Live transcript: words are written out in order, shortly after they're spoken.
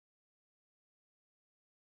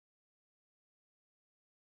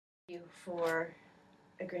you for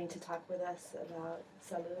agreeing to talk with us about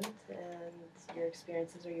Salud and your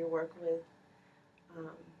experiences or your work with the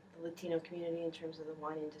Latino community in terms of the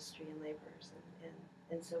wine industry and laborers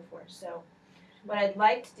and so forth. So what I'd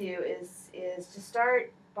like to do is to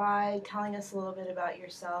start by telling us a little bit about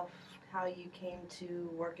yourself, how you came to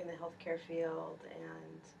work in the healthcare field,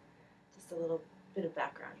 and just a little bit of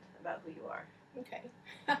background about who you are. Okay.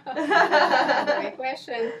 Great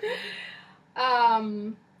question.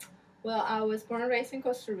 Well, I was born and raised in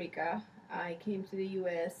Costa Rica. I came to the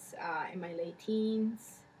U.S. In my late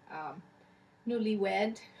teens,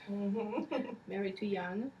 newlywed, married too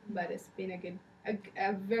young, but it's been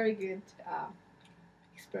a very good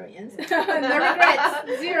experience. No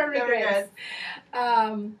regrets, zero regrets.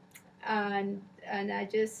 And I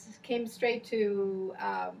just came straight to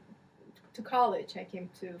college. I came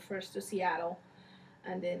first to Seattle,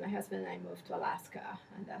 and then my husband and I moved to Alaska,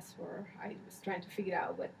 and that's where I was trying to figure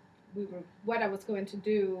out what I was going to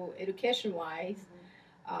do education-wise.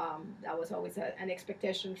 That was always an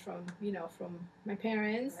expectation from my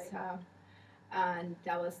parents, right. And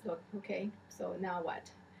that was okay. So now what?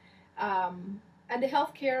 And the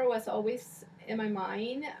healthcare was always in my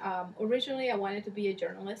mind. Originally, I wanted to be a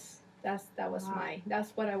journalist. That's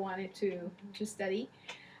what I wanted to study.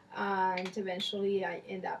 And eventually I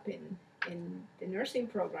end up in the nursing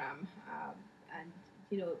program. And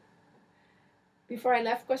before I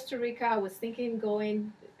left Costa Rica, I was thinking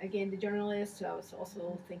going, again, the journalist. I was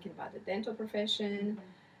also thinking about the dental profession.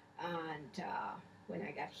 And when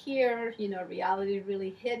I got here, reality really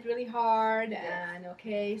hit really hard. Yes. And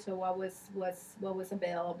okay, so what was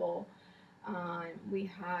available?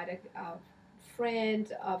 We had a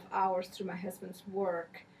friend of ours through my husband's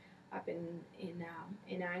work up in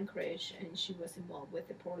Anchorage, and she was involved with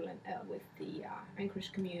the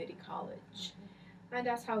Anchorage Community College, and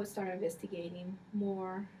that's how I started investigating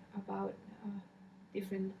more about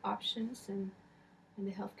different options and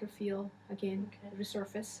the healthcare field. Again,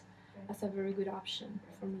 resurface as a very good option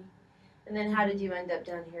for me. And then, how did you end up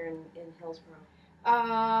down here in Hillsborough?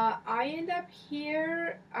 I ended up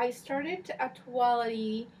here. I started at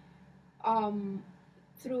Tuality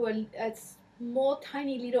through a small,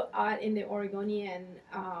 tiny little ad in the Oregonian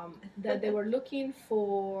that they were looking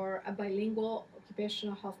for a bilingual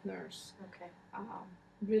occupational health nurse. Okay.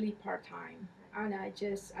 Really part-time. And I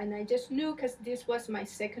just knew, because this was my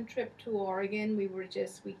second trip to Oregon.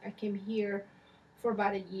 I came here for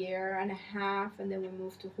about a year and a half, and then we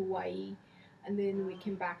moved to Hawaii, and then we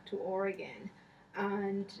came back to Oregon.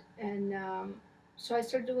 And so I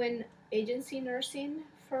started doing agency nursing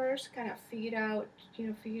first, kind of figured out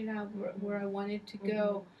where I wanted to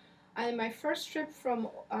go. And my first trip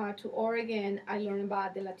to Oregon, I learned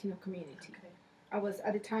about the Latino community. Okay.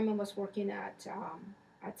 At the time I was working at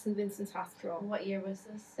St. Vincent's Hospital. What year was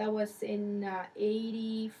this? That was in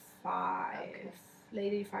 85,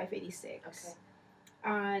 late 85, 86. Okay.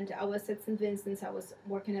 And I was at St. Vincent's. I was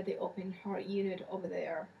working at the open heart unit over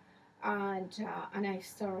there. And I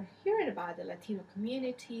started hearing about the Latino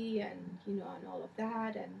community and all of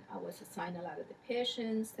that, and I was assigned a lot of the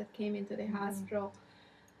patients that came into the hospital,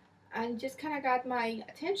 and just kind of got my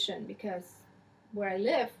attention because where I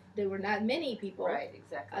live there were not many people, right,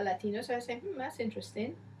 exactly, Latinos. So I said, that's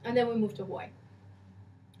interesting, and then we moved to Hawaii,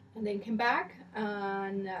 and then came back,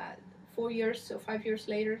 and 5 years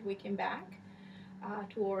later we came back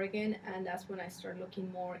to Oregon, and that's when I started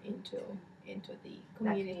looking more into the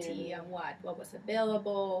community and what was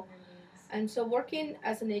available. And so working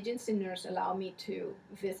as an agency nurse allowed me to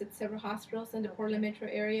visit several hospitals in the Portland metro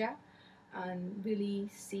area and really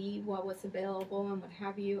see what was available and what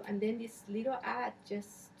have you. And then this little ad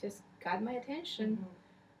just got my attention.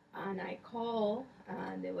 And I called,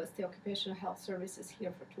 and it was the Occupational Health Services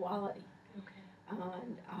here for Tuality. Okay.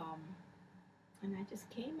 And I just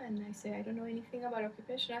came and I said, I don't know anything about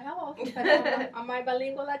occupational health, but I'm a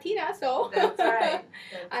bilingual Latina, so. That's right.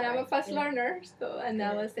 And I'm a fast learner, so, and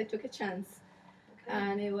I took a chance. Okay.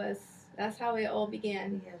 And that's how it all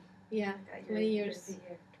began. Yeah, 20 years.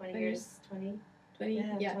 20 years, 20?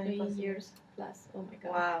 20 years plus. Oh my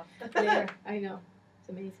God. Wow. Later, I know. It's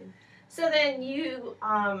amazing. So then you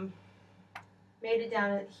made it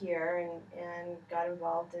down here and got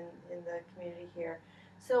involved in the community here.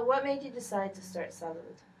 So what made you decide to start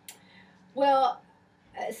Salud? Well,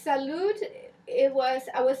 Salud,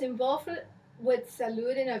 I was involved with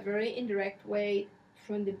Salud in a very indirect way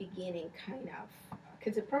from the beginning, kind of.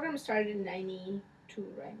 Because the program started in 92,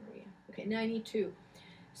 right, Maria? Okay, 92.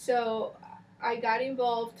 So I got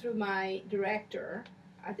involved through my director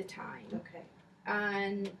at the time. Okay.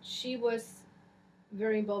 And she was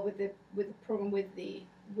very involved with the program, with the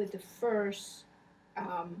first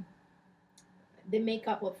the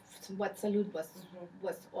makeup of what Salud was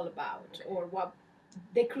all about, Okay. or what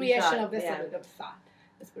the creation of the yeah. Salud of thought.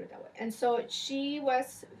 Let's put it that way. And so she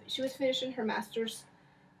was finishing her master's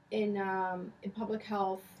in public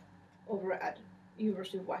health over at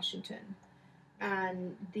University of Washington,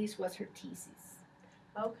 and this was her thesis.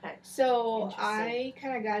 Okay. So Interesting. I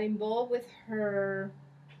kind of got involved with her,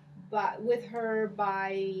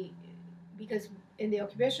 because in the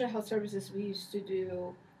occupational health services we used to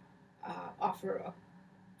do offer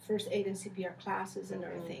first aid and CPR classes and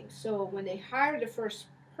everything. So when they hired the first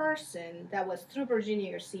person, that was through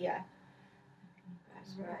Virginia Garcia.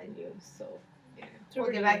 Right. So yeah.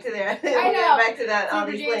 We'll get back to there. I know. Get back to that. All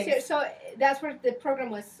these links. So that's where the program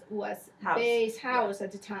was housed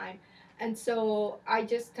at the time, and so I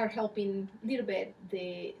just started helping a little bit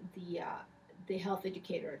the health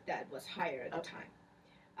educator that was hired at the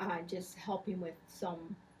time, just helping with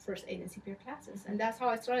some first aid and CPR classes, and that's how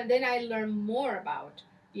I started. Then I learned more about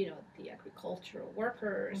the agricultural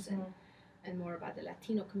workers and more about the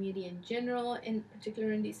Latino community in general, in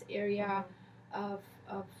particular in this area of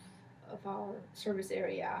our service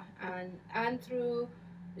area, and through,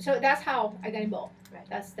 so that's how I got involved. Right.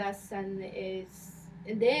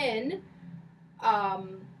 And then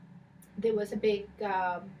there was a big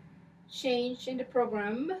change in the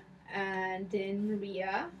program, and then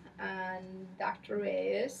Maria and Dr.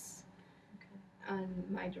 Reyes and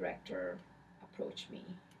my director approached me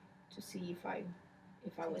to see if I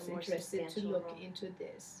was interested to look into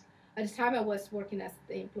this. At the time, I was working as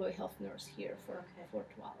the employee health nurse here for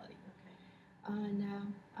quality. And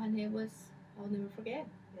it was, I'll never forget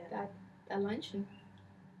that luncheon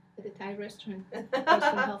at the Thai restaurant,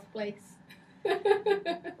 Personal Health Place.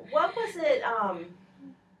 What was it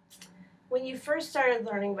when you first started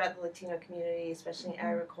learning about the Latino community, especially in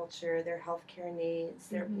agriculture, their healthcare needs,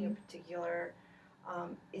 their particular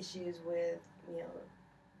issues with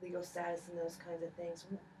legal status and those kinds of things?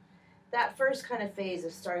 That first kind of phase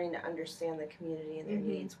of starting to understand the community and their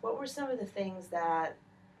needs, what were some of the things that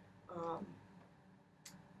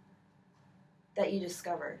that you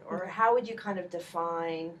discovered, or how would you kind of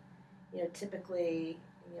define, typically,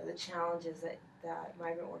 the challenges that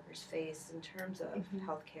migrant workers face in terms of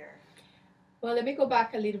healthcare? Well, let me go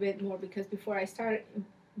back a little bit more, because before I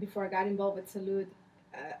got involved with Salud,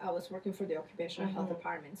 I was working for the occupational health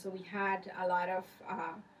department. So we had a lot of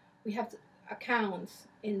we have accounts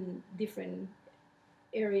in different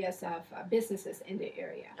areas of businesses in the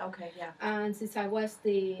area. Okay, yeah. And since I was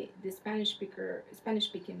the Spanish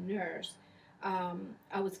speaking nurse,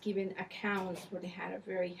 I was given accounts where they had a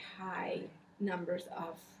very high numbers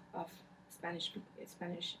of Spanish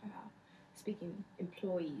speaking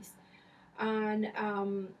employees, and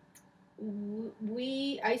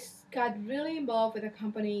I got really involved with a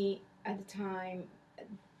company at the time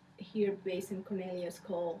here based in Cornelius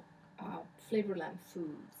called Flavorland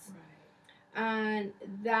Foods. Right. And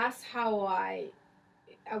that's how I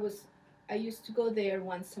used to go there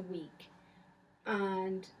once a week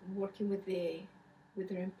and working with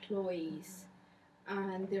their employees,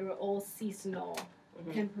 and they were all seasonal,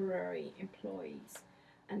 temporary employees,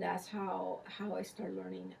 and that's how I started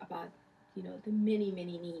learning about the many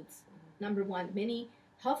needs. Number one, many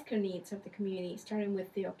healthcare needs of the community, starting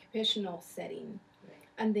with the occupational setting,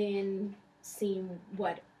 and then seeing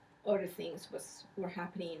what other things were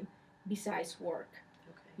happening besides work.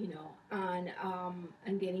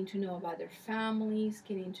 And getting to know about their families,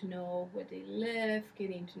 getting to know where they live,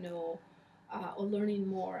 getting to know or learning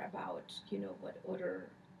more about what other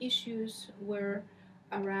issues were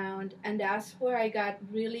around. And that's where I got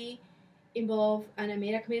really involved, and I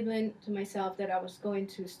made a commitment to myself that I was going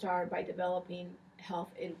to start by developing health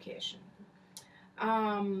education.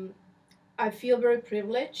 I feel very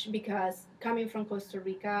privileged because coming from Costa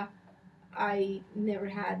Rica, I never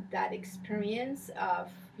had that experience of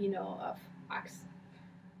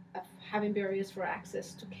having barriers for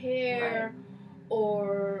access to care,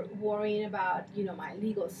 or worrying about my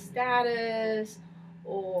legal status,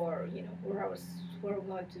 or where I'm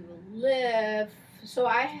going to live. So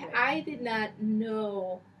I did not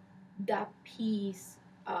know that piece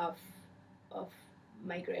of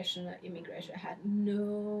migration or immigration. I had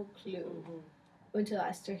no clue until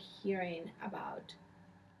I started hearing about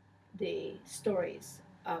the stories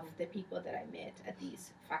of the people that I met at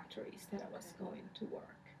these factories that I was going to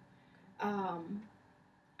work.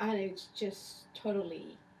 And it's just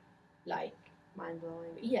totally like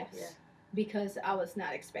mind-blowing. Yes, because I was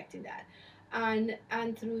not expecting that. And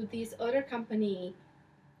through this other company,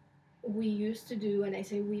 we used to do, and I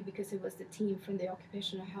say we because it was the team from the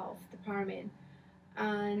occupational health department,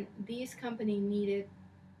 and this company needed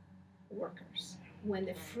workers. when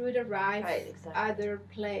the fruit arrived Right, exactly. at their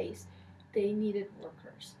place, they needed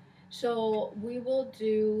workers. So we will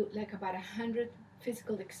do like about 100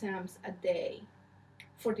 physical exams a day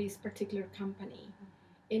for this particular company.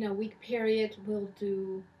 In a week period,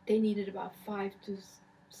 they needed about 5 to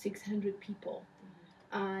 600 people.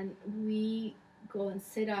 And we go and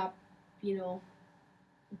set up, you know,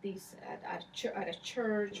 these at a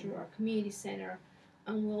church or a community center,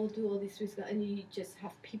 and we'll do all these physical, and you just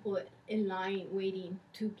have people in line waiting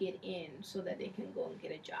to get in so that they can go and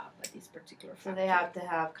get a job at this particular factory. So they have to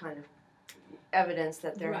have kind of evidence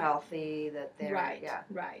that they're Right. healthy, that they're right, yeah.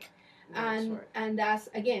 right. That's short. And that's,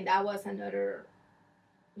 again, that was another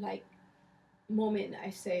like moment I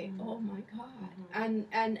say, oh my God.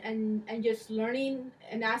 And just learning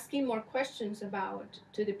and asking more questions about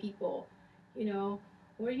to the people, you know,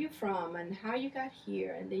 where are you from and how you got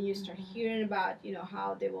here, and then you start hearing about, you know,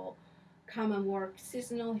 how they will come and work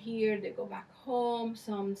seasonal here, they go back home.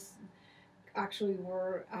 Some actually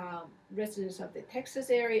were residents of the Texas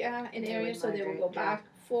area so they will go back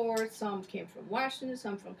forth. Some came from Washington,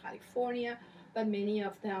 some from California, but many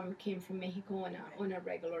of them came from Mexico on a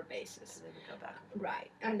regular basis. So they would go back.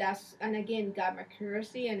 Right, and again got my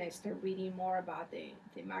curiosity, and I started reading more about the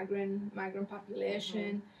migrant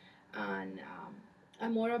population, and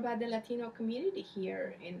more about the Latino community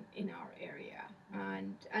here in our area,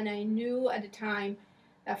 and I knew at the time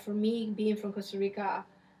that for me, being from Costa Rica,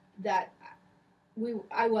 that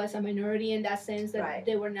I was a minority in that sense, that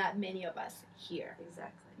there were not many of us here.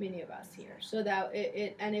 Exactly. Many of us here. So that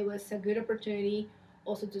it was a good opportunity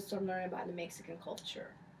also to start learning about the Mexican culture,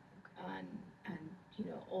 and you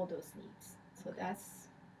know, all those needs. So that's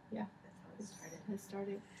how it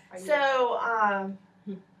started. So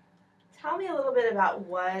tell me a little bit about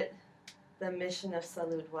what the mission of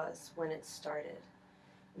Salud was when it started.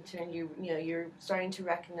 In turn, you're starting to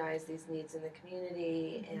recognize these needs in the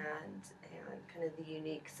community, and kind of the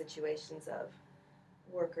unique situations of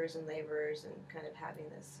workers and laborers, and kind of having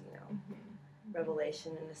this, you know,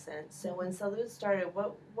 revelation in a sense. So when Salud started,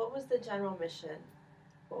 what was the general mission?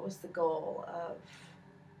 What was the goal of?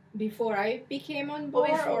 Before I became on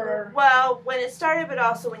board, well, when it started, but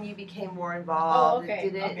also when you became more involved. Oh, okay.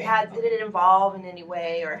 Did it evolve in any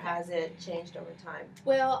way, or has it changed over time?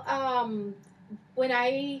 Well, when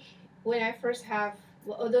I first have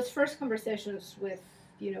those first conversations with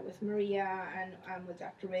Maria and with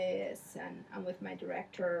Dr. Reyes and with my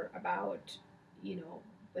director about, you know,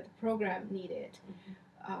 what the program needed.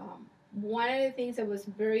 One of the things that was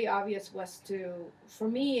very obvious was for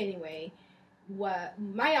me anyway, what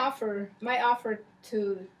my offer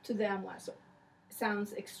to them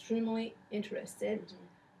sounds extremely interested.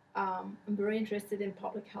 I'm very interested in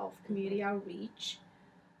public health, community outreach.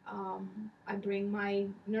 I bring my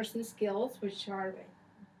nursing skills, which are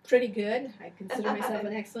pretty good. I consider myself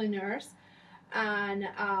an excellent nurse, and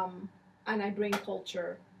I bring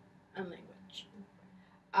culture and language.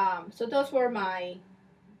 So those were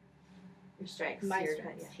your strengths. My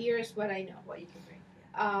strengths. Here's what I know. What you can bring.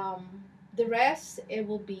 The rest,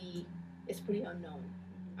 it's pretty unknown,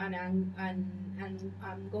 and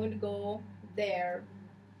I'm going to go there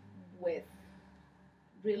with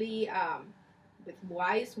really with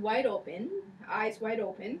eyes wide open,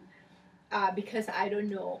 because I don't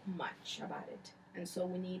know much about it, and so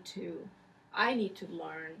I need to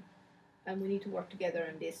learn, and we need to work together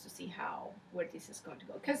on this to see where this is going to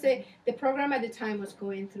go. Because the program at the time was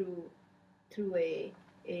going through a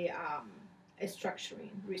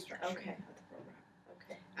restructuring of the program.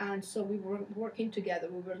 Okay. And so we were working together.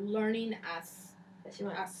 We were learning as we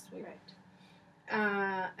went.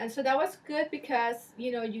 And so that was good, because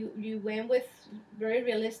you went with very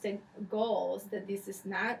realistic goals, that this is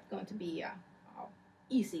not going to be a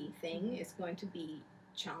easy thing. It's going to be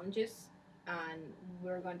challenges, and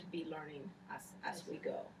we're going to be learning as we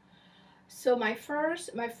go. So my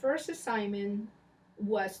first assignment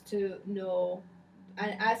was to know,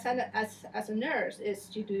 and as a nurse, is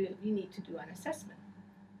you need to do an assessment.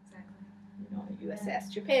 You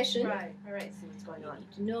assess your patient. Right. See what's going on. You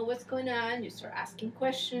need to know what's going on. You start asking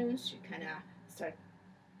questions. You kind of start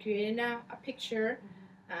creating a picture,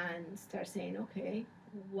 and start saying, okay,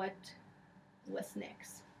 what's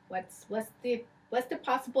next? What's the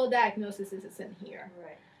possible diagnosis is in here?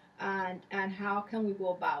 Right. And how can we go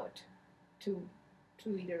about to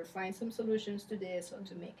either find some solutions to this, or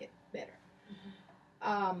to make it better?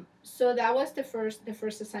 So that was the first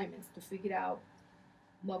assignments, to figure out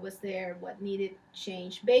what was there, what needed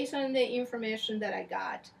change, based on the information that I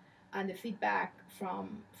got and the feedback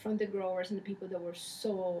from the growers and the people that were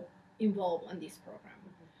so involved in this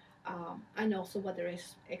program, and also what their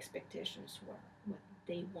expectations were, what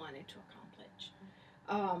they wanted to accomplish.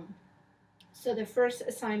 much. So the first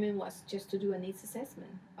assignment was just to do a needs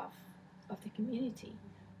assessment of the community,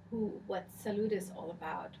 what Salud is all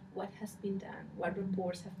about, what has been done, what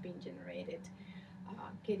reports have been generated,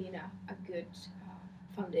 getting a good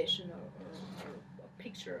foundation or a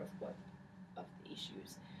picture of the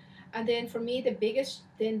issues. And then for me, the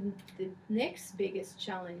next biggest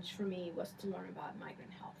challenge for me was to learn about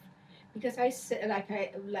migrant health, because I said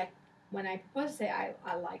like when I proposed, say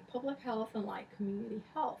I like public health and like community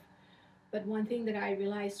health, but one thing that I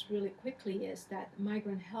realized really quickly is that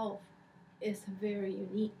migrant health is very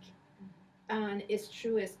unique, and it's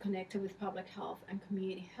true, it's connected with public health and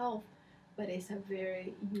community health, but it's a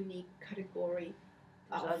very unique category.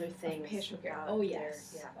 There's other things patient care. out Oh there,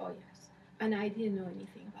 yes, yeah. oh yes, and I didn't know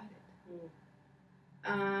anything about it.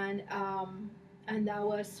 And that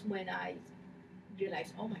was when I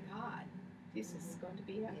realized, oh my God, this is going to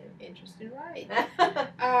be an interesting ride.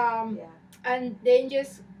 Yeah. And then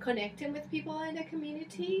just connecting with people in the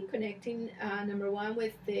community, connecting number one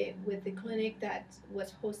with the clinic that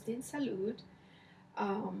was hosting Salud,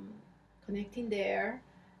 connecting there,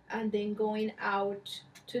 and then going out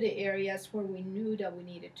to the areas where we knew that we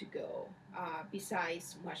needed to go.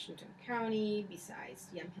 Besides Washington County, besides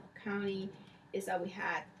Yamhill County, is that we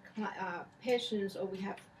had patients, or we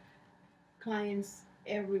have clients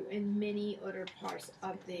in many other parts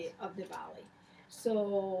of the valley.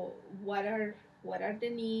 So what are the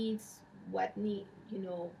needs? What do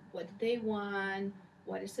they want?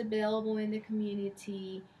 What is available in the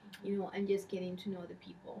community? And just getting to know the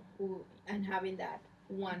people and having that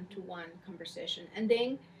one-to-one conversation, and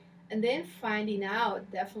then finding out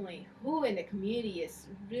definitely who in the community is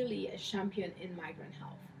really a champion in migrant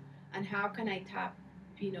health, and how can I tap,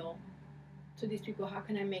 to these people, how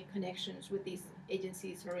can I make connections with these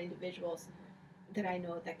agencies or individuals that I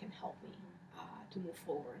know that can help me to move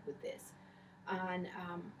forward with this. And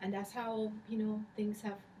that's how, things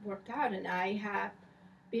have worked out. And I have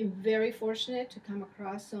been very fortunate to come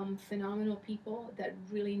across some phenomenal people that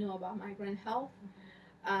really know about migrant health,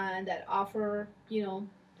 and that offer,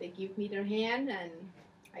 they give me their hand, and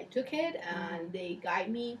I took it, and they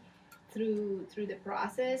guide me through the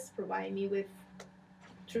process, provide me with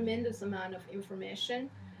tremendous amount of information.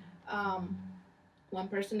 One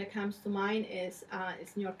person that comes to mind is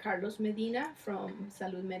Senor Carlos Medina from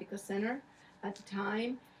Salud Medical Center. At the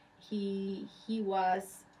time, he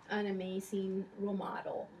was an amazing role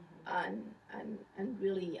model, and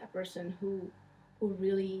really a person who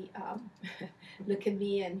really look at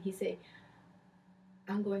me and he say,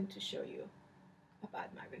 I'm going to show you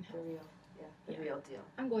about migrant health. The real deal.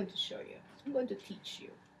 I'm going to show you. I'm going to teach you.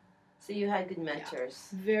 So you had good mentors.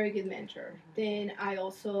 Yeah, very good mentor. Then I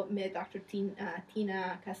also met Dr.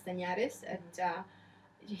 Tina Castañares at,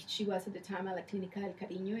 she was at the time at La Clínica del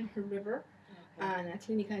Cariño in Her River. Okay. And La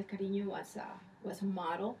Clínica del Cariño was a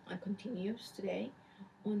model and continues today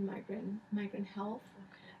on migrant health.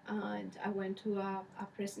 Okay. And I went to a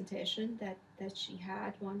presentation that she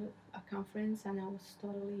had, a conference, and I was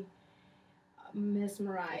totally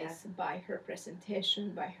mesmerized by her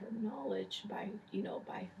presentation, by her knowledge, by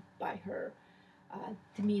her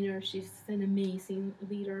demeanor. She's an amazing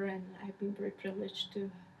leader, and I've been very privileged to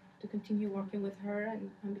continue working with her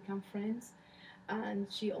and become friends. And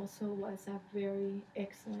she also was a very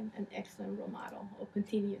excellent role model, or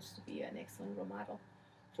continues to be an excellent role model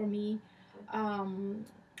for me. And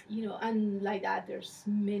like that, there's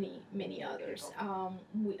many others.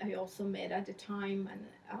 I also met at the time,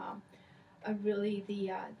 and really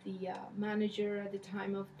the manager at the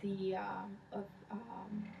time of the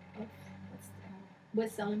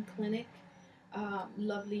West Salem Clinic,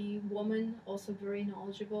 lovely woman, also very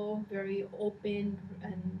knowledgeable, very open,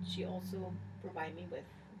 and she also provided me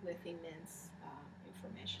with immense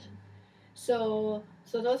information. So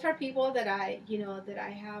those are people that I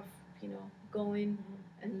have going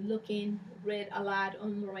and looking. Read a lot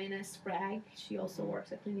on Lorena Sprague. She also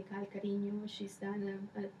works at Clínica del Cariño. She's done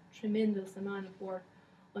a tremendous amount of work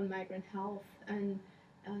on migrant health, and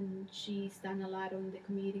she's done a lot on the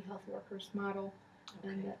community health workers model.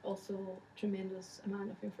 Okay. And also tremendous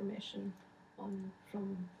amount of information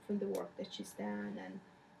from the work that she's done.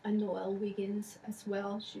 And Noelle Wiggins as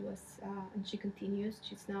well. She was and she continues.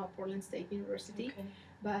 She's now at Portland State University. Okay.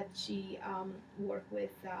 But she worked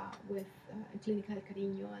with Clínica del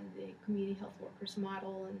Cariño and the community health workers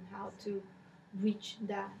model, and how to reach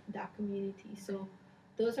that community. So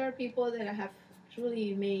those are people that have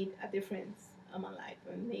truly made a difference in my life,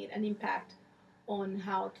 and made an impact on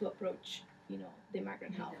how to approach the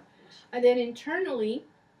migrant health. And then internally,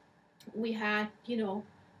 we had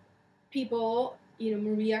people.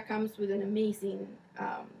 Maria comes with an amazing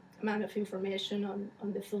amount of information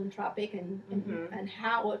on the philanthropic and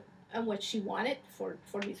how and what she wanted for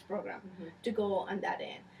this program to go on that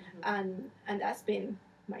end. And that's been,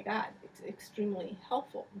 my God, it's extremely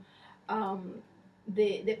helpful.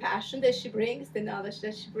 The passion that she brings, the knowledge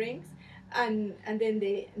that she brings, and then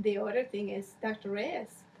the other thing is Dr.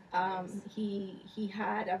 Reyes. He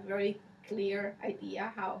had a very clear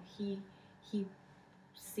idea how he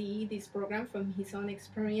see this program from his own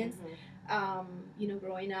experience.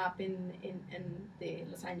 Growing up in the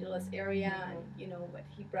Los Angeles area, and what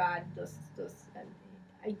he brought, those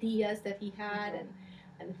ideas that he had,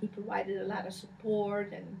 and he provided a lot of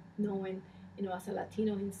support, and knowing, as a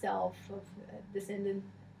Latino himself, of descendant,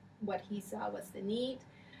 what he saw was the need.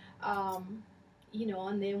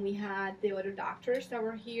 And then we had the other doctors that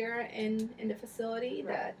were here in the facility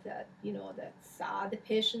that saw the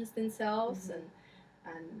patients themselves and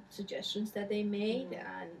suggestions that they made,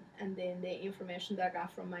 and then the information that I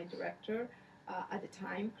got from my director at the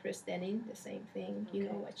time, Chris Denning, the same thing.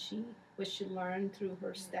 What she learned through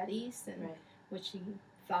her studies, and what she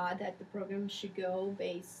thought that the program should go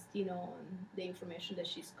based, on the information that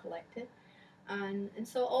she's collected. And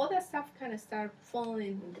so all that stuff kind of started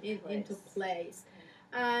falling into place.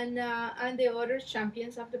 And the other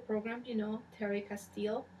champions of the program, Terry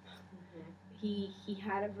Castile, he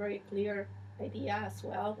had a very clear idea as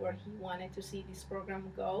well where he wanted to see this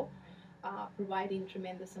program go, providing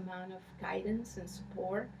tremendous amount of guidance and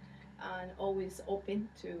support, and always open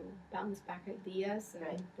to bounce back ideas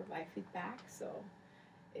and provide feedback. So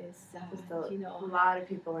it's a lot of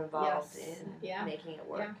people involved in making it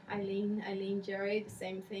work. Yeah, Eileen, Jerry, the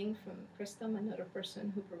same thing from Crystal, another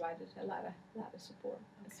person who provided a lot of support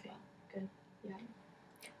as well. Good. Yeah.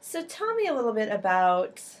 So tell me a little bit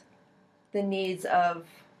about the needs of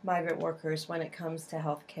migrant workers when it comes to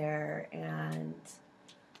healthcare, and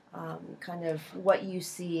kind of what you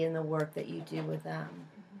see in the work that you do with them.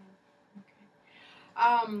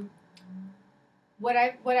 Okay. What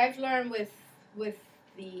I've learned with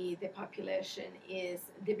the population is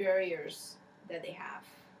the barriers that they have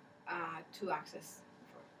to access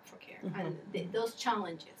for care, and those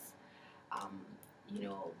challenges.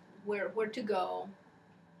 Where to go,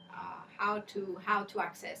 how to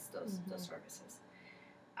access those services,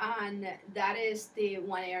 and that is the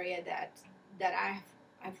one area that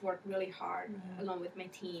I've worked really hard along with my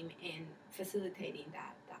team in facilitating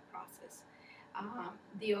that process.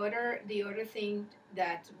 The other thing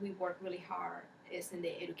that we work really hard is in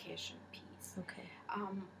the education piece. Okay.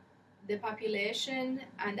 The population,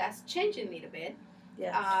 and that's changing a little bit.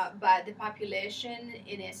 Yes. But the population,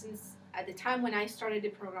 in essence, at the time when I started the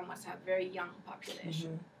program, was a very young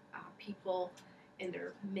population. People in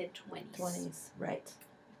their mid-20s. 20s, right.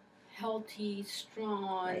 Healthy,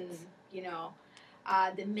 strong,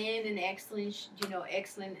 the men in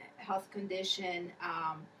excellent health condition.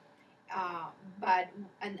 But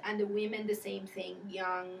the women, the same thing,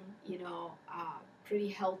 young, pretty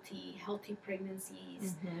healthy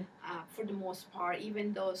pregnancies, for the most part.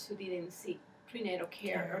 Even those who didn't seek prenatal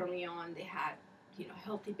care early on, they had,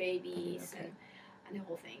 healthy babies and the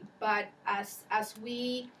whole thing. But as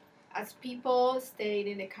people stayed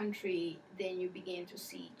in the country, then you begin to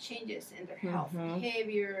see changes in their health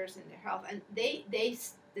behaviors, in their health, and they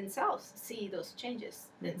themselves see those changes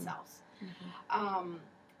themselves.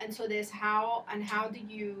 And so there's how do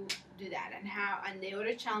you do that, and the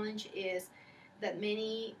other challenge is that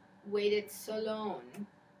many waited so long.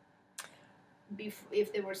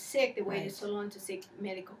 If they were sick, they waited so long to seek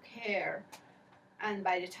medical care, and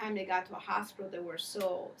by the time they got to a hospital, they were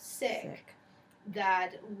so sick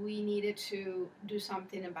that we needed to do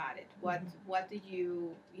something about it. What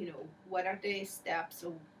do what are the steps,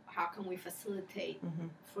 or how can we facilitate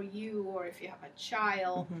for you, or if you have a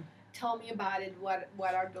child, tell me about it.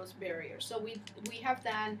 What are those barriers? So we have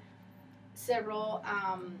done several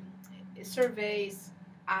surveys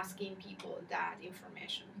asking people that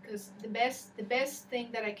information, because the best thing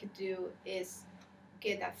that I could do is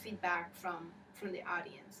get that feedback from the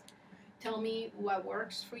audience. Tell me what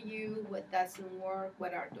works for you, what doesn't work,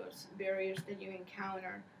 what are those barriers that you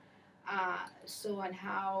encounter,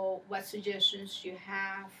 what suggestions you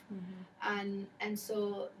have, and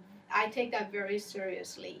so I take that very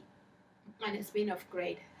seriously, and it's been of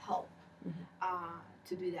great help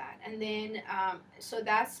to do that. And then so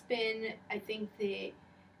that's been, I think, the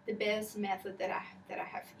best method that I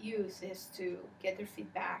have used is to get their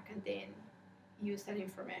feedback and then use that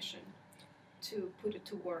information to put it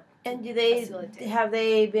to work. And do they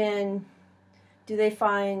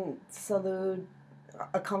find Salud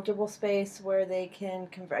a comfortable space where they can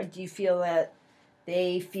convert? Do you feel that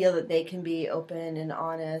they feel that they can be open and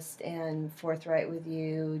honest and forthright with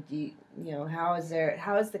you? How is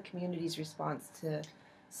the community's response to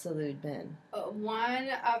Salud been? One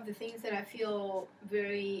of the things that I feel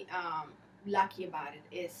very lucky about it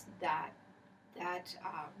is that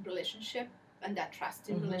relationship and that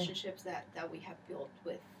trusting relationships that we have built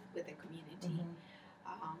with the community.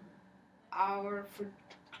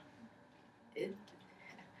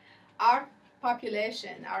 Our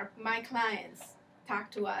population, my clients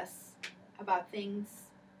talk to us about things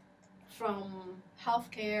from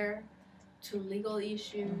healthcare to legal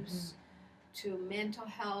issues to mental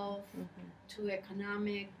health to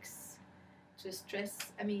economics to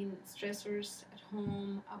stressors at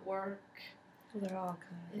home, at work. They're all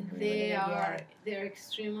kind of they're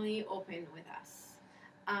extremely open with us.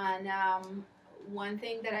 And one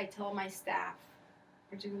thing that I tell my staff,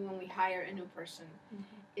 particularly when we hire a new person,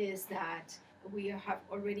 is that we have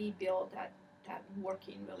already built that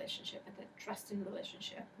working relationship and that trusting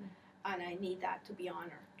relationship, and I need that to be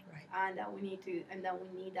honored. Right. And that we need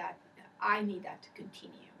that. I need that to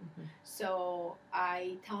continue. So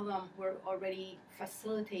I tell them we're already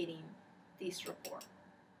facilitating this rapport.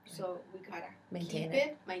 So we gotta maintain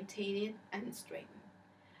it, and straighten.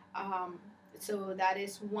 So that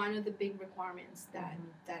is one of the big requirements that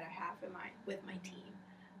I have with my team,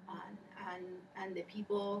 and the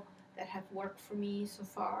people that have worked for me so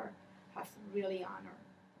far have really honored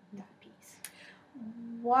that piece.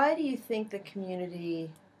 Why do you think the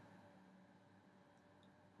community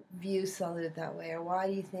views Salud that way, or why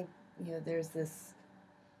do you think there's this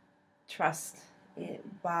trust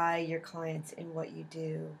by your clients in what you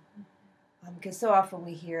do? Because so often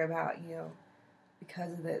we hear about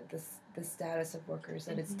because of the status of workers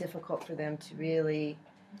that it's difficult for them to really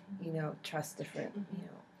trust different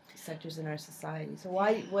sectors in our society. So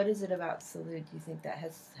what is it about Salud do you think that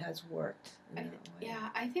has worked in that way? Yeah,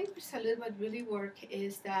 I think for Salud what really worked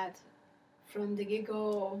is that from the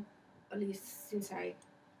get-go, at least since I've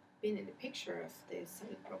been in the picture of the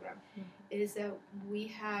Salud program, is that we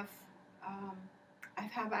have I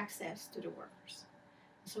have access to the workers.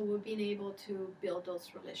 So we've been able to build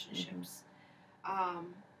those relationships.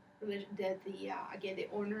 The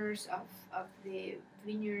owners of the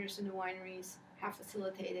vineyards and the wineries have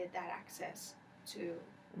facilitated that access to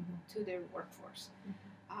their workforce.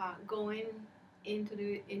 Going into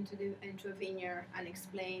a vineyard and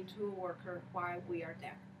explain to a worker why we are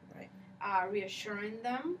there. Right. Reassuring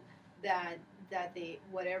them that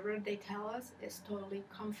whatever they tell us is totally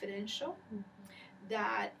confidential.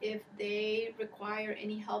 That if they require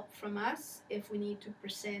any help from us, if we need to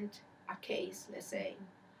present a case, let's say,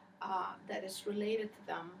 that is related to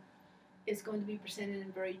them, it's going to be presented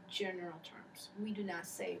in very general terms. We do not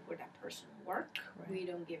say where that person worked. Right. We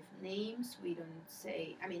don't give names. We don't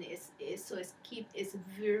say. It's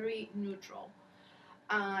very neutral,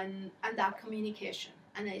 and that communication,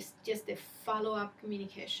 and it's just a follow-up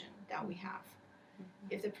communication that we have.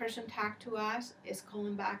 If the person talked to us, is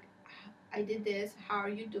calling back. I did this. How are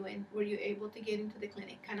you doing? Were you able to get into the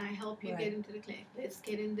clinic? Can I help you get into the clinic? Let's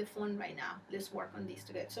get in the phone right now. Let's work on these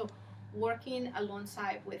together. So working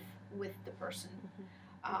alongside with the person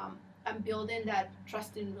and building that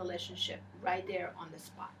trusting relationship right there on the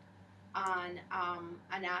spot, and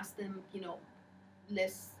ask them,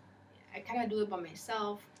 I cannot do it by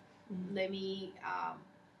myself. Let me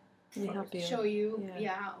show you,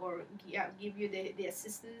 give you the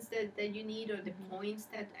assistance that you need, or the points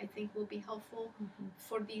that I think will be helpful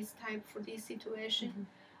for this situation.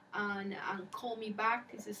 And call me back.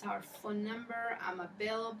 This is our phone number. I'm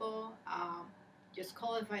available. Just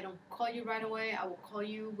call. If I don't call you right away, I will call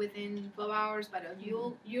you within 12 hours. But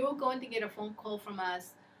you're going to get a phone call from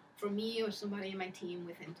us, from me or somebody in my team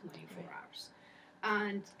within 24 hours.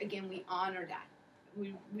 And again, we honor that.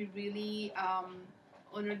 We really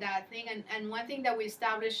honor that thing. And one thing that we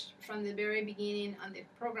established from the very beginning on the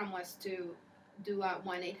program was to do a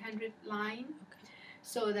 1-800 line,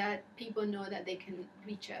 so that people know that they can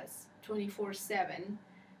reach us 24/7.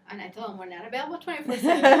 And I tell them we're not available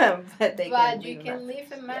 24/7, but you can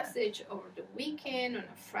leave a message over the weekend, on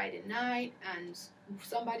a Friday night, and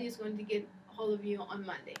somebody is going to get hold of you on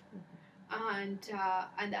Monday. And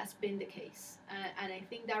that's been the case. And I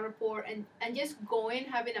think that rapport and just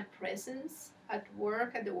having a presence at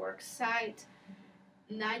work, at the work site,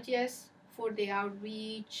 not just for the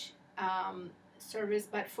outreach service,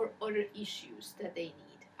 but for other issues that they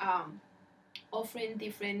need. Offering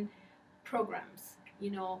different programs,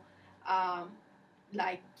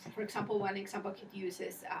 like, for example, one example I could use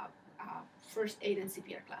is first aid and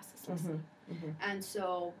CPR classes. And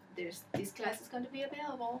so these classes going to be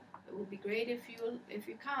available it would be great if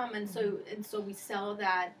you come. And so we sell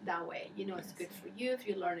that way. You know, it's good for you if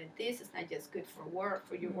you learn it. This it's not just good for work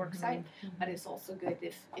for your work site, but it's also good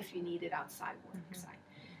if you need it outside work site.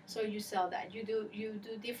 So you sell that. You do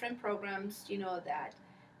different programs. You know that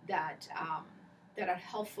are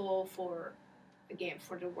helpful for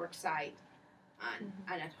the work site and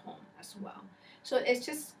at home as well. So it's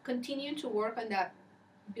just continuing to work on that,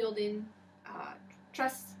 building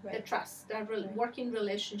trust, that working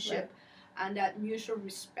relationship, and that mutual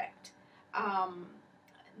respect.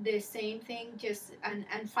 The same thing, just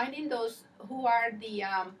and finding those who are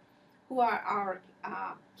our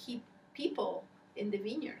key people in the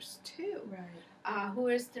vineyards too. Right. Who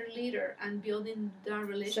is their leader, and building the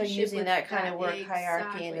relationship. So using that kind of work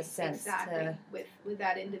hierarchy in a sense to with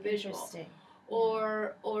that individual. Interesting.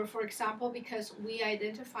 Or for example, because we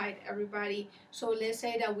identified everybody, so let's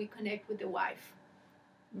say that we connect with the wife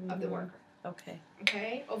of the worker.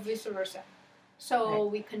 Okay, or vice versa. So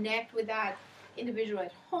we connect with that individual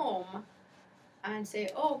at home and say,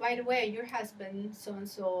 oh, by the way, your husband so and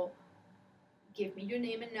so, give me your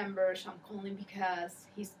name and number, so I'm calling because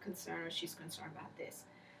he's concerned or she's concerned about this.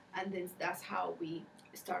 And then that's how we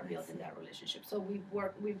start building that relationship. So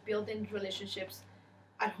we build in relationships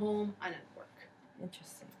at home and at work.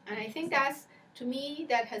 Interesting. And I think that's, to me,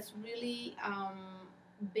 that has really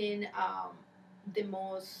been the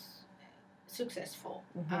most successful,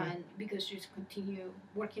 and because you continue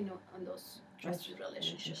working on those trusted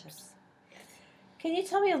relationships. Yes. Can you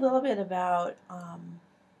tell me a little bit about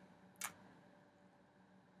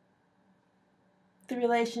the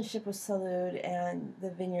relationship with Salud and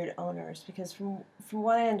the vineyard owners? Because from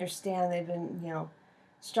what I understand, they've been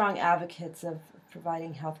strong advocates of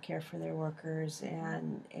providing health care for their workers,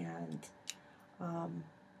 and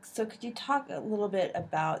so could you talk a little bit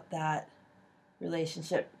about that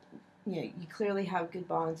relationship? You clearly have good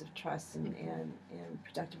bonds of trust and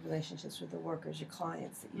productive relationships with the workers, your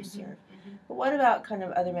clients that you serve. But what about kind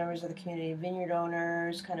of other members of the community, vineyard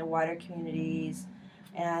owners, kind of wider communities,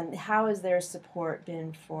 and how has their support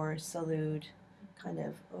been for Salud kind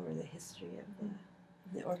of over the history of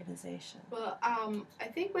the organization? Well, I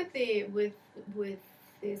think with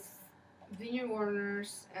this vineyard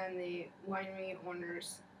owners and the winery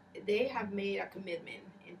owners, they have made a commitment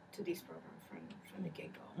to this program from the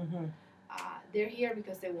get-go. They're here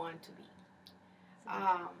because they want to be.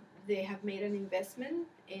 They have made an investment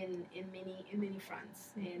in many fronts,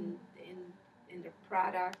 in their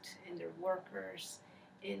product, in their workers,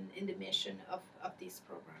 in the mission of this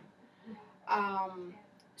program.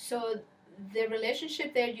 So the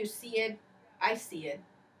relationship there, you see it, I see it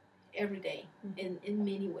every day in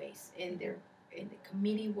many ways, in the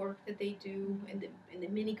committee work that they do, in the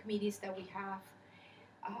many committees that we have,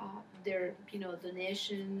 their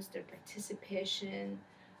donations, their participation,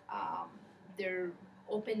 their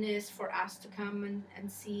openness for us to come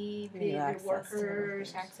and see the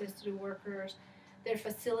workers, access to the workers. They're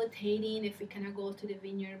facilitating if we cannot go to the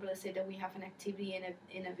vineyard, but let's say that we have an activity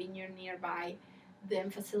in a vineyard nearby,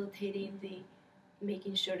 them facilitating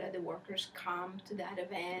making sure that the workers come to that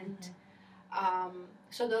event.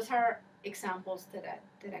 So those are examples that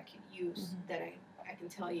I can use, that I can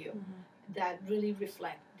tell you, that really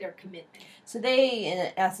reflect their commitment. So they,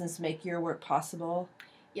 in essence, make your work possible.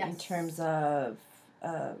 Yes. In terms of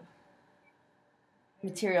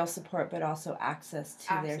material support, but also access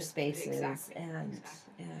to their spaces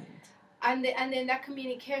and then that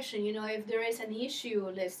communication. If there is an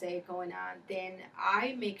issue, let's say, going on, then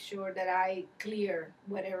I make sure that I clear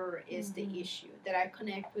whatever is the issue, that I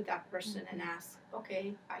connect with that person and ask,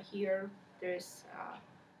 okay, I hear there's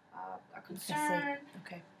a concern.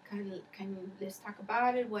 Okay. Can let's talk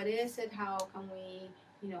about it? What is it? How can we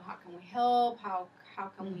help? How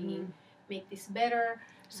can we make this better?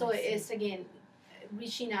 So it's again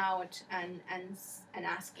reaching out and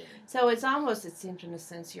asking. So it seems in a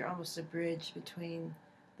sense you're almost a bridge between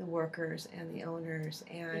the workers and the owners,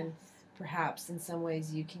 and perhaps in some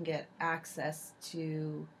ways you can get access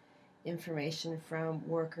to information from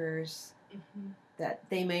workers that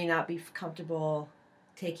they may not be comfortable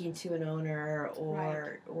taking to an owner,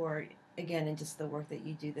 or again, in just the work that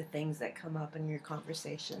you do, the things that come up in your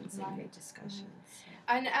conversations and your discussions.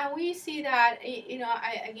 And we see that,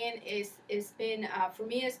 it's been, for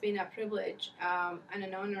me, it's been a privilege and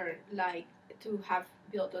an honor, to have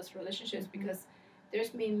built those relationships, because there's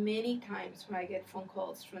been many times when I get phone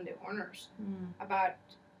calls from the owners about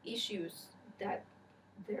issues that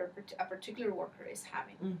a particular worker is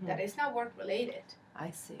having, that is not work related.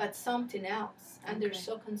 I see. But something else, and they're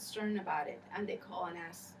so concerned about it, and they call and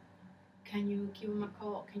ask, can you give him a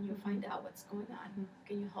call? Can you find out what's going on?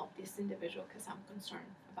 Can you help this individual because I'm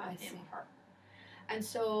concerned about him or her? And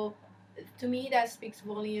so, to me, that speaks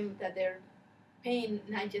volume that they're paying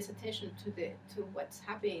not just attention to what's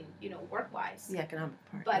happening, work-wise, the economic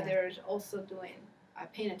part, but they're also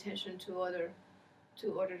paying attention to other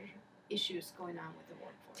issues going on with the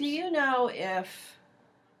workforce. Do you know if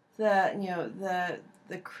the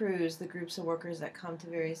crews, the groups of workers that come to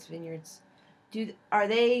various vineyards, are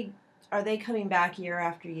they coming back year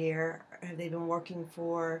after year? Have they been working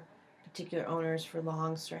for particular owners for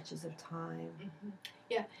long stretches of time? Mm-hmm.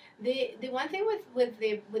 Yeah, the one thing with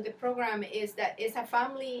the program is that it's a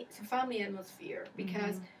family atmosphere,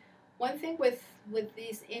 because one thing with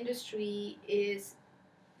this industry is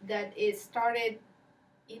that it started,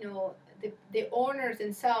 the owners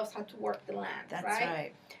themselves had to work the land. That's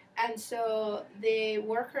right. And so the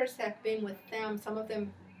workers have been with them. Some of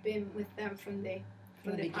them been with them from the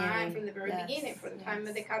very beginning, from the time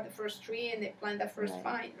that they cut the first tree and they plant the first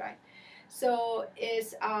vine, right? So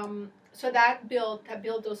that built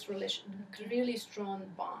those really strong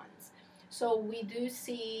bonds. So we do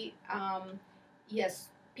see, yes,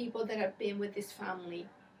 people that have been with this family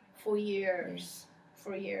for years.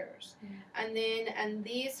 And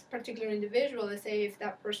these particular individual, let's say if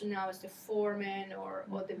that person now is the foreman or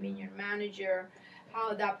the vineyard manager,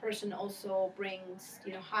 how that person also brings,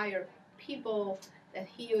 higher people that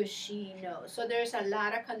he or she knows. So there's a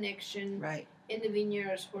lot of connection in the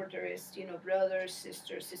vineyards where there is, brothers,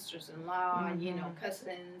 sisters-in-law,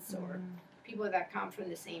 cousins, or people that come from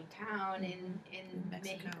the same town in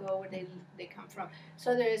Mexico where they come from.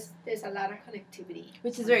 So there's a lot of connectivity.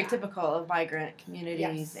 Which is very typical of migrant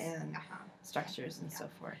communities and structures and so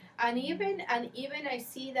forth. And even I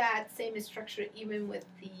see that same structure even with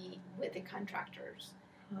the contractors,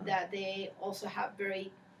 that they also have very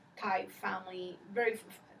tight family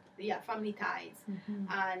ties,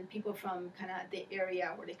 and people from kind of the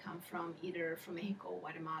area where they come from, either from Mexico,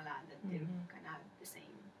 Guatemala, that they're kind of the same,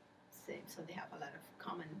 so they have a lot of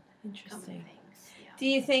common things. Yeah. Do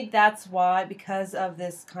you think that's why, because of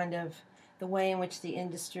this kind of the way in which the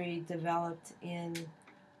industry developed in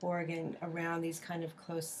Oregon around these kind of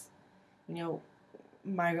close,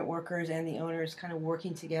 migrant workers and the owners kind of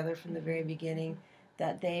working together from the very beginning,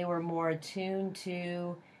 that they were more attuned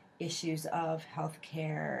to issues of health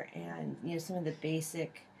care and some of the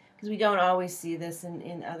basic, because we don't always see this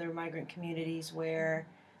in other migrant communities where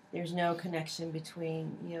there's no connection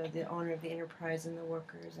between the owner of the enterprise and the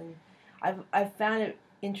workers. And I've found it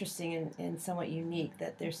interesting and somewhat unique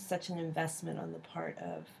that there's such an investment on the part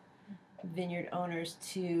of vineyard owners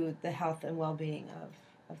to the health and well-being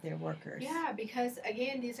of their workers. Yeah, because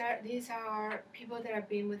again, these are people that have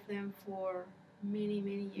been with them for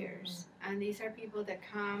many years, and these are people that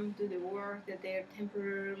come do the work, that they're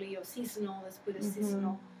temporarily or seasonal, let's put it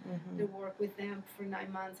seasonal. They work with them for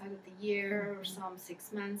 9 months out of the year, or some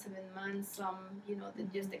 6 months, 7 months, some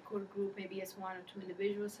just the core group maybe is 1 or 2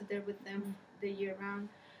 individuals that they're with them the year round,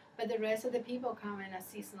 but the rest of the people come in a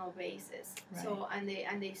seasonal basis. So and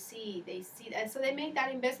they see that, so they make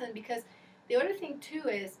that investment, because the other thing too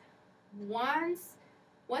is once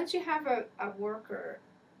you have a worker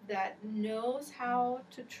that knows how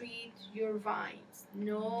to treat your vines,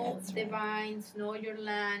 vines, know your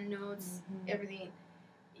land, knows everything,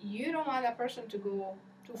 you don't want that person to go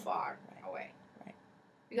too far away. Right.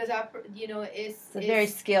 Because it's a very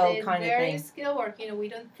skilled kind of thing. Very skilled work. We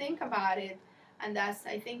don't think about it, and I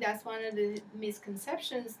think that's one of the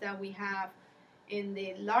misconceptions that we have in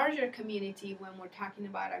the larger community when we're talking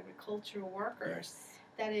about agricultural workers.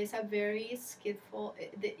 That is a very skillful.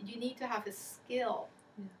 You need to have a skill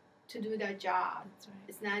to do that job. That's right.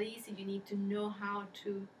 It's not easy. You need to know how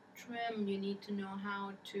to trim. You need to know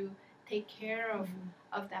how to take care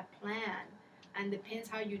of that plant. And depends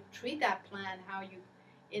how you treat that plant, how you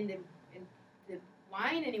in the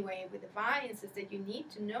wine anyway with the vines, is that you need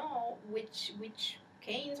to know which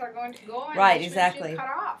canes are going to go and which exactly. ones you cut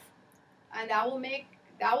off, and that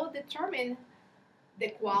will determine the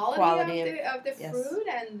quality of the fruit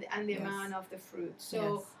and the amount of the fruit.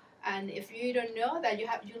 So. And if you don't know that, you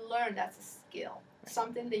learn. That's a skill,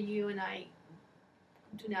 something that you and I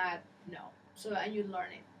do not know. So and you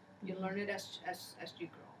learn it. You learn it as you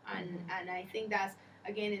grow. And I think that's,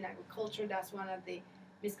 again, in agriculture, that's one of the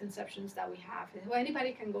misconceptions that we have. Well,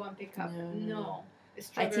 anybody can go and pick up. No.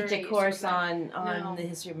 I teach a course on the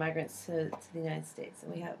history of migrants to the United States,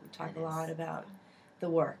 and we talk a lot about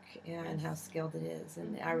the work and how skilled it is.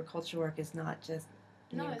 And the agriculture work is not just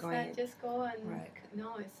it's not just go and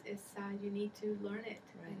it's you need to learn it,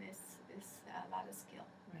 and it's a lot of skill.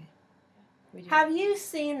 Right. We do. Have you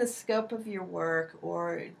seen the scope of your work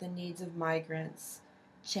or the needs of migrants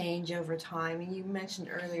change over time? And you mentioned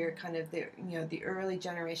earlier kind of the early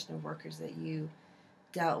generation of workers that you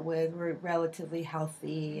dealt with were relatively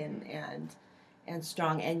healthy and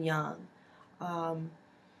strong and young.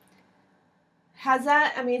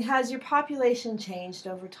 Has your population changed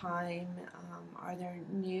over time? Are there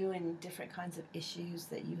new and different kinds of issues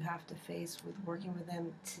that you have to face with working with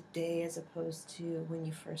them today as opposed to when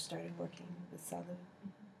you first started working with Salud?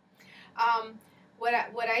 What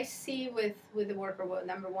I see with the worker, well,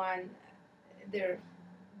 number one, they're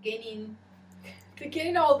getting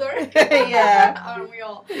older. Yeah. Aren't we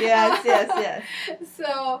all? Yes.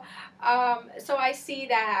 So I see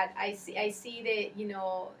that. I see that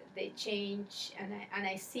they change, and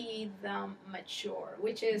I see them mature,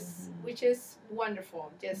 which is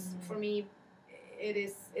wonderful. Just for me, it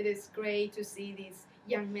is great to see these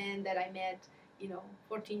young men that I met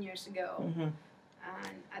 14 years ago, and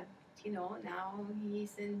now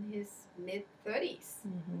he's in his mid-30s.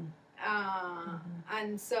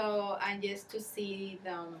 And just to see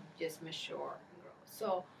them just mature and grow.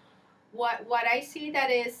 So what I see that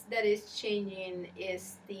is changing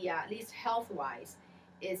is the at least health-wise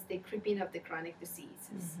is the creeping of the chronic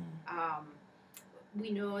diseases.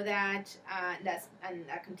 We know that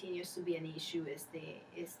that continues to be an issue is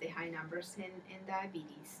the high numbers in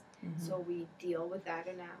diabetes. So we deal with that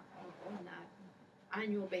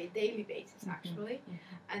on a daily basis actually.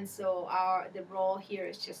 And so the role here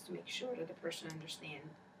is just to make sure that the person understands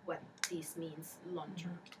what this means long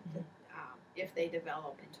term, if they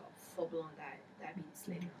develop into full-blown diabetes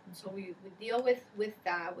later on. So we deal with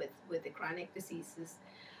that, with the chronic diseases.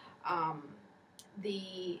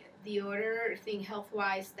 The other thing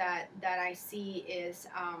health-wise that I see is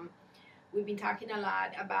we've been talking a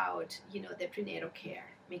lot about the prenatal care,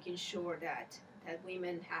 making sure that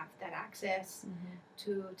women have that access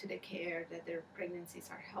to the care, that their pregnancies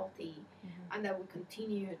are healthy, and that we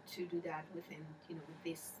continue to do that within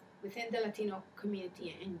the Latino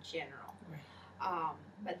community in general. Right.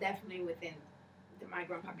 But definitely within the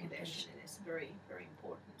migrant population, it is very, very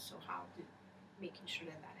important. So how to making sure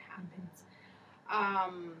that happens.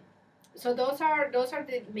 So those are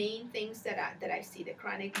the main things that I see: the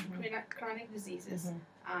chronic diseases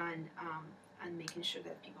and making sure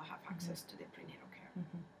that people have access to the prenatal care.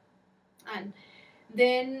 And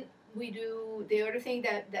then we do the other thing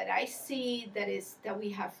that I see that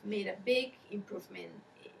we have made a big improvement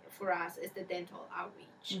for us is the dental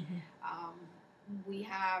outreach. We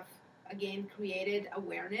have again created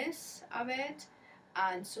awareness of it,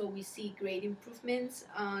 and so we see great improvements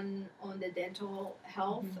on the dental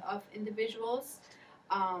health of individuals,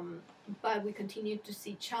 but we continue to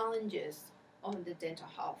see challenges on the dental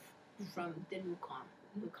health from the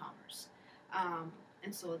newcomers,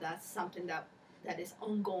 and so that's something that is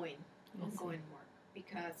ongoing work,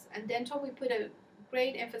 because and dental, we put a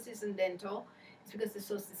great emphasis on dental. It's because it's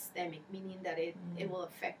so systemic, meaning that it will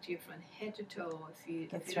affect you from head to toe. If you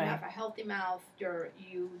don't have a healthy mouth,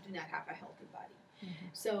 you do not have a healthy body.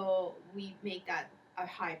 So we make that a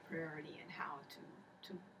high priority in how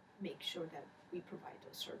to make sure that we provide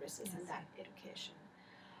those services and that education.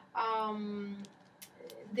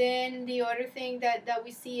 Then the other thing that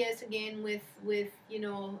we see is again with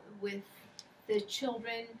the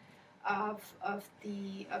children of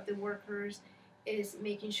the workers is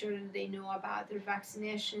making sure that they know about their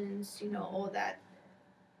vaccinations, all that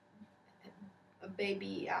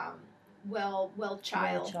baby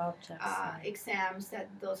child exams, that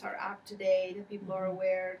those are up to date, that people are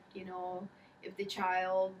aware, if the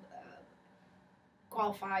child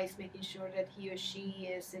qualifies, making sure that he or she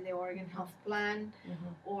is in the Oregon Health Plan,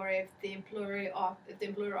 or if the employer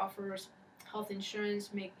offers health insurance,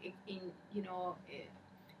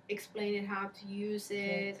 explain it, how to use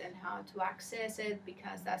it and how to access it,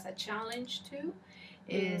 because that's a challenge too,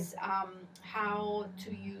 is how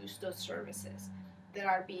to use those services that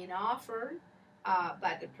are being offered,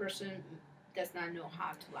 but the person does not know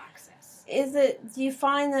how to access. Do you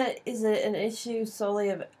find that is it an issue solely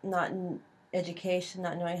of not education,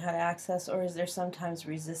 not knowing how to access, or is there sometimes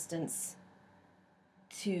resistance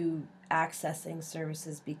to accessing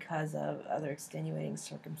services because of other extenuating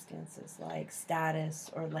circumstances like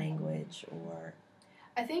status or language? Or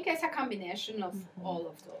I think it's a combination of all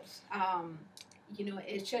of those.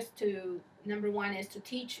 It's just number one is to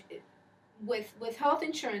teach with health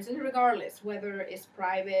insurance, and regardless whether it's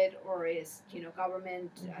private or is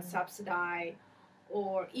government subsidized,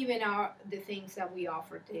 or even the things that we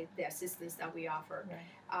offer, the assistance that we offer,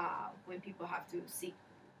 when people have to seek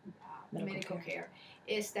medical care,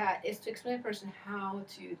 is to explain to a person how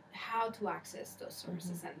to access those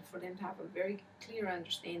services and for them to have a very clear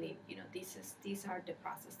understanding. You know, these are the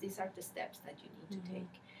process, these are the steps that you need to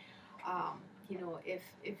take. You know,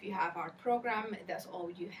 if you have our program, that's all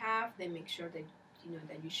you have. Then make sure that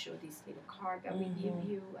that you show this little card that we give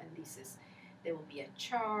you, and there will be a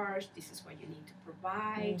charge. This is what you need to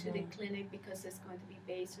provide to the clinic because it's going to be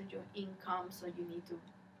based on your income. So you need to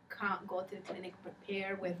go to the clinic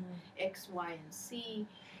prepared with X, Y, and Z.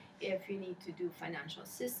 If you need to do financial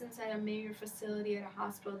assistance at a major facility, at a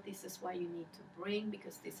hospital, this is what you need to bring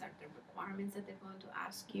because these are the requirements that they're going to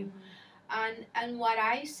ask you. And what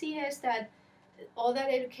I see is that all that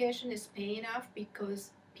education is paying off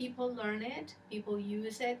because people learn it, people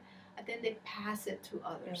use it, and then they pass it to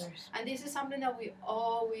others. And this is something that we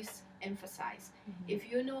always emphasize. If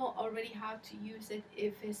you know already how to use it,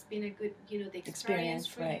 if it's been a good, the experience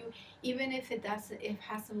for you, even if it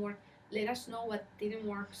hasn't worked, let us know what didn't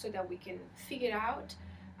work so that we can figure it out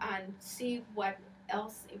and see what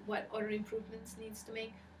other improvements needs to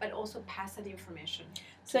make, but also pass that information.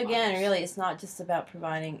 So again, really, it's not just about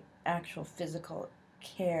providing actual physical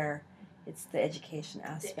care. It's the education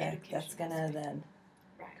aspect that's going to then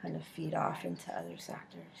kind of feed off into other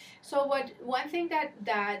sectors. So one thing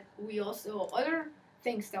that we also, other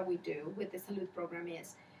things that we do with the Salud program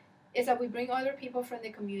is that we bring other people from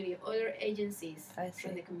the community, other agencies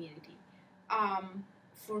from the community.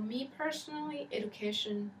 For me personally,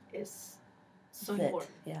 education is so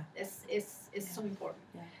important. Yeah. It's so important.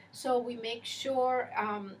 Yeah. So we make sure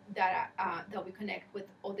that we connect with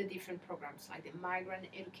all the different programs, like the migrant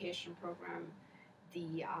education program,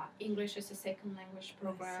 the English as a second language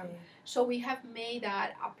program. So we have made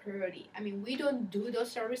that a priority. I mean, we don't do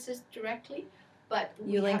those services directly, but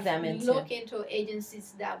we look into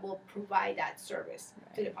agencies that will provide that service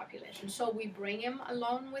to the population. So we bring them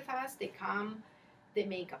along with us. They come. They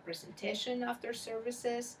make a presentation of their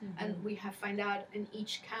services, and we have find out in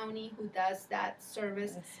each county who does that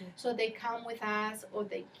service. So they come with us, or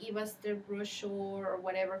they give us their brochure or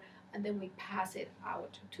whatever, and then we pass it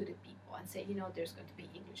out to the people and say, there's going to be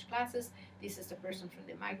English classes. This is the person from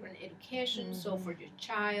the migrant education. So for your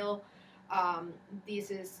child, this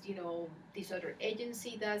is, this other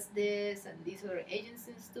agency does this, and these other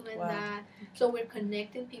agencies doing that. So we're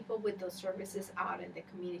connecting people with those services out in the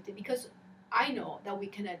community because I know that we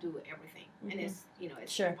cannot do everything, and it's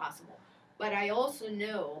impossible. But I also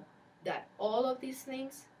know that all of these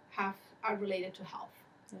things are related to health,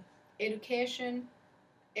 education,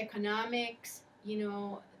 economics.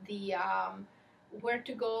 The where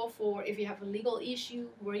to go for if you have a legal issue,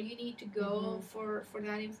 where you need to go for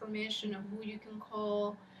that information, and who you can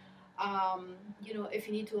call. If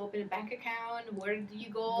you need to open a bank account, where do you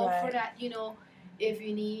go for that? If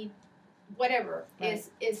you need whatever is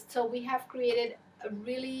so we have created a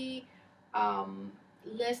really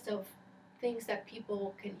list of things that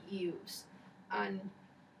people can use, and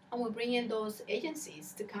we bring in those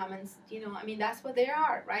agencies to come and that's what they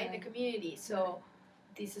are, right? In the community. So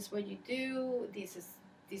this is what you do. This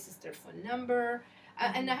is their phone number,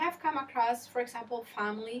 and I have come across, for example,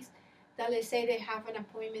 families that let's say they have an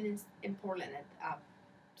appointment in Portland at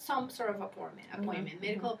some sort of appointment,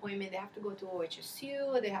 medical appointment. They have to go to OHSU,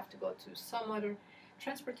 or they have to go to some other.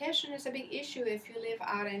 Transportation is a big issue if you live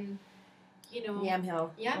out in, Yamhill,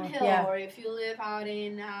 or if you live out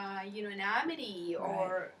in, in Amity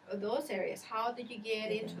or those areas. How do you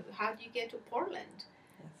get to Portland?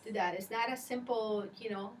 To that, it's not a simple,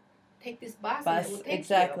 take this bus and it will take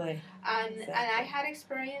you. And I had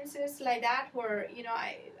experiences like that where,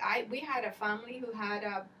 we had a family who had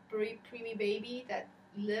a very preemie baby that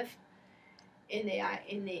lived in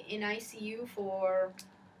ICU for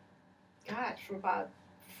about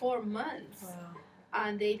 4 months.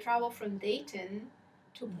 And they traveled from Dayton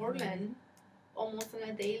to Portland almost on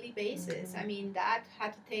a daily basis. I mean, Dad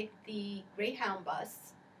had to take the Greyhound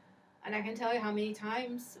bus, and I can tell you how many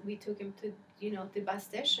times we took him to the bus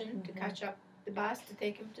station to catch up the bus to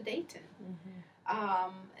take him to Dayton.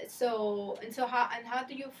 So how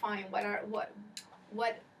do you find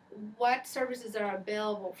what services are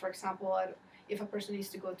available? For example, if a person needs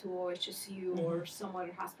to go to OHSU or some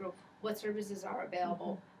other hospital, what services are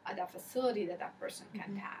available at that facility that person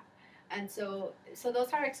can tap? And so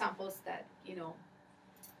those are examples that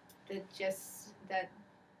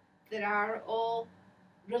that are all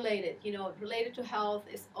related. Related to health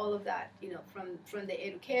is all of that. From the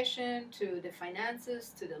education to the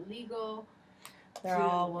finances to the legal. They're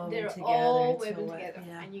all woven together,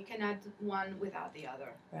 and you cannot do one without the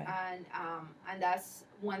other. And that's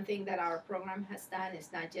one thing that our program has done. It's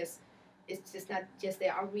it's just not just the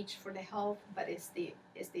outreach for the health, but it's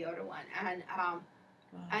the other one.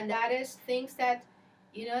 And that is things that,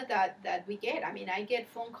 that we get. I mean, I get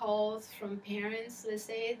phone calls from parents, let's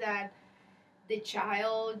say, that the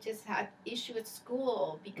child just had issue at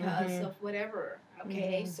school because of whatever.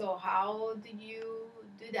 Okay, so how do you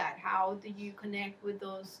do that? How do you connect with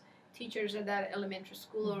those teachers at that elementary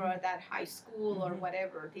school or at that high school or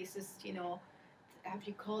whatever? This is, have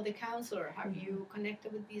you called the counselor? Have you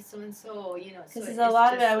connected with these so and so? Because So a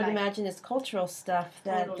lot of it, I would like, imagine, is cultural stuff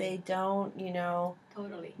that Totally. they don't,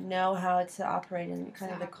 totally. know how to operate in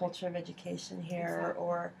kind of the Exactly. culture of education here, Exactly.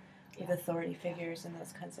 or with Yeah. authority figures and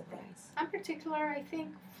those kinds of things. In particular, I think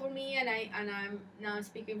for me, and I'm now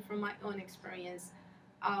speaking from my own experience,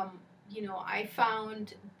 I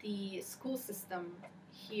found the school system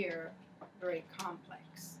here very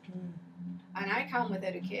complex. And I come with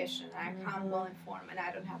education, I come well informed, and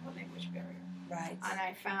I don't have a language barrier. Right. And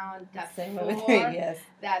I found that Same with me, yes.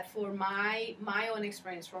 that for my own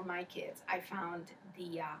experience, for my kids, I found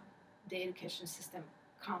the education system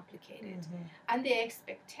complicated, and the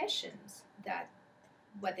expectations that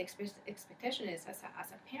what the expectation is as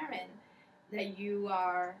a parent, that you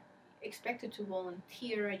are expected to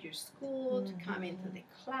volunteer at your school, to come into the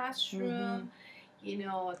classroom,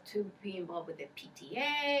 to be involved with the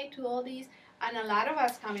PTA, to all these, and a lot of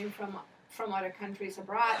us coming from other countries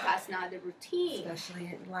abroad, that's not the routine. Especially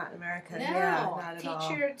in Latin America. No, Yeah, not at all.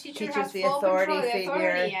 Teacher has the full authority control, the figure.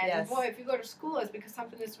 authority, and Yes. boy, if you go to school, it's because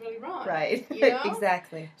something is really wrong. Right.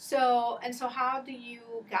 Exactly. So how do you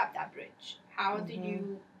gap that bridge? How do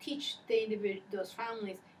you teach the those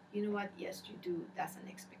families? You know what? Yes, you do. That's an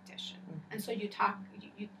expectation. And so you talk.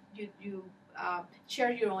 You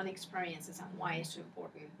share your own experiences on why it's so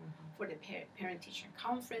important for the parent-teacher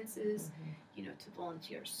conferences. To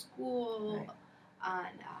volunteer school,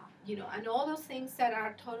 and all those things that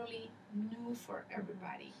are totally new for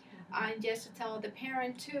everybody. And just to tell the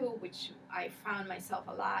parent too, which I found myself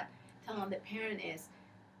a lot telling the parent is,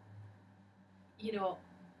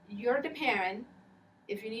 you're the parent.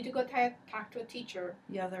 If you need to go talk to a teacher,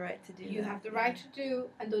 you have the right to do that. You have the right to do,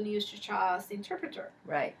 and don't use your child as interpreter.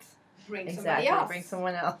 Right. Bring Exactly. somebody else. Bring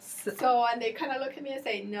someone else. So, and they kind of look at me and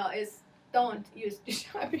say, no, don't use your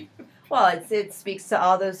child. Well, it speaks to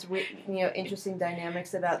all those interesting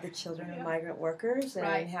dynamics about the children of migrant workers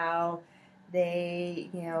and how they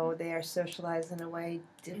they are socialized in a way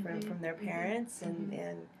different from their parents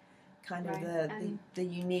and kind of the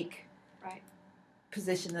unique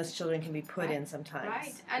position those children can be put in sometimes.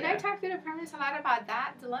 Right, and I talk to the parents a lot about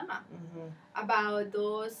that dilemma, about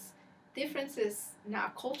those differences,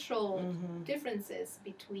 now cultural differences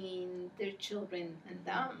between their children and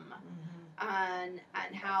them. And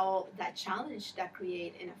how that challenge that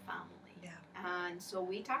create in a family. Yeah. And so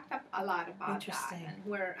we talked a lot about that and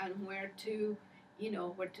where to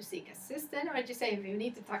seek assistance, or just say if you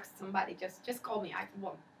need to talk to somebody, just call me.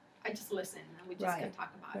 I just listen and we just can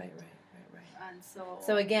talk about it. Right. And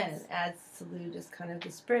so again, it adds Salud as kind of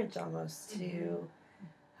this bridge almost to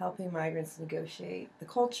helping migrants negotiate the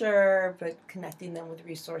culture, but connecting them with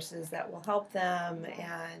resources that will help them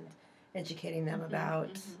and educating them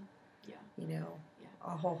about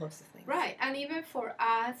a whole host of things. Right, and even for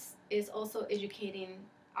us, is also educating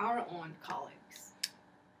our own colleagues.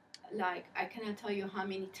 Like, I cannot tell you how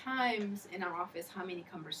many times in our office, how many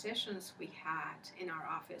conversations we had in our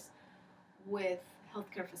office with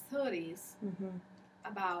healthcare facilities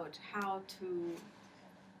about how to,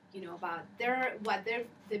 about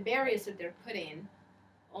the barriers that they're putting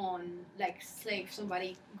on, like, say if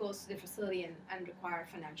somebody goes to the facility and require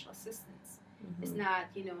financial assistance. It's not,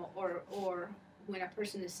 or when a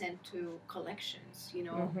person is sent to collections,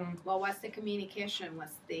 well, what's the communication?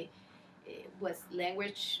 Was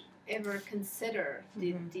language ever considered?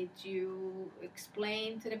 Did you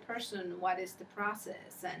explain to the person what is the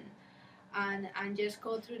process? And just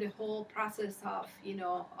go through the whole process of,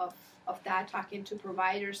 of that, talking to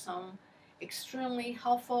providers. Some extremely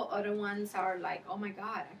helpful, other ones are like, oh my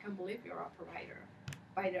God, I can't believe you're a provider.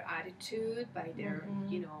 By their attitude, by their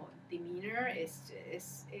demeanor,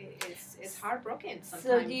 it's heartbroken sometimes.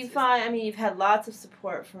 So do you find? You've had lots of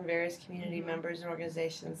support from various community members and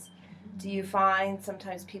organizations. Do you find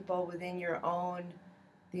sometimes people within your own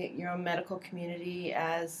medical community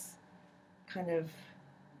as kind of,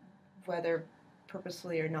 whether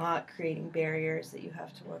purposefully or not, creating barriers that you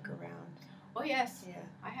have to work around? Oh yes. Yeah.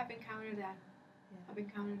 I have encountered that. I've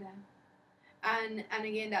encountered that. And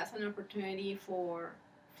again, that's an opportunity for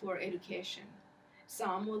education.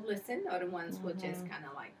 Some will listen, other ones will just kind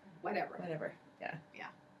of like whatever. Yeah.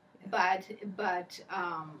 But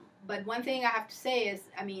one thing I have to say is,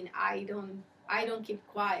 I I don't keep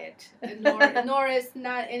quiet, nor is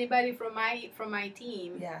not anybody from my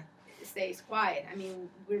team Yeah. stays quiet. I mean,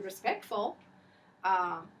 we're respectful,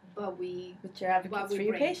 but we. But you're advocates for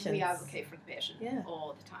your patients. We advocate for the patient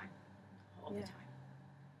all the time, all the time.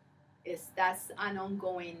 That's an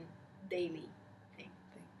ongoing daily thing.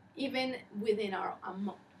 Even within our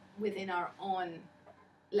own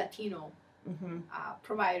Latino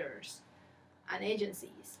providers and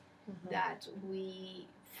agencies, that we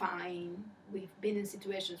find we've been in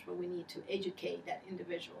situations where we need to educate that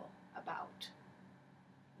individual about,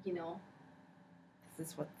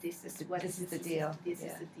 this is the deal. This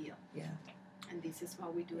is the deal. Yeah. And this is why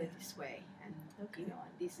we do it this way. And Okay. and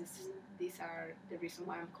these are the reason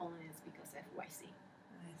why I'm calling it is because FYC. I see.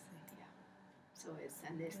 Yeah. So it's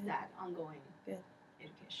that ongoing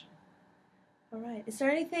education. All right. Is there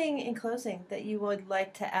anything in closing that you would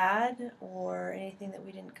like to add, or anything that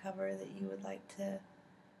we didn't cover that you would like to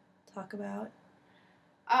talk about?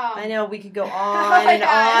 I know we could go on and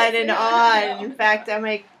on and on. In fact, I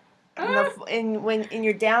might in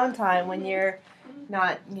your downtime, when you're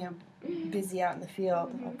not busy out in the field,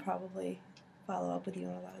 I'll probably follow up with you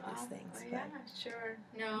on a lot of these things. Yeah, sure.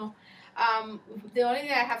 No, the only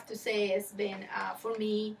thing I have to say has been for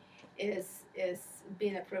me is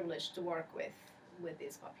been a privilege to work with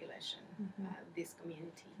this population, this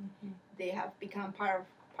community. They have become part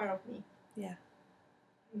of me. Yeah.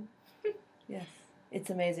 Yes, it's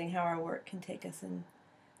amazing how our work can take us in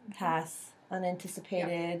paths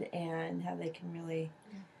unanticipated, and how they can really.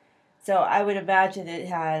 So I would imagine it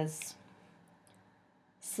has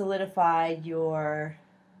solidified or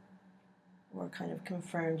kind of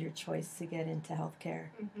confirmed your choice to get into healthcare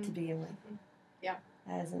to begin with. Yeah.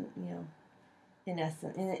 As in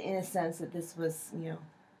essence, in a sense that this was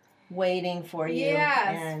waiting for you.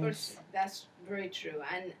 Yes, that's very true,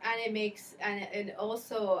 and it makes and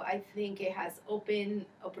also I think it has opened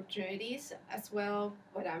opportunities as well.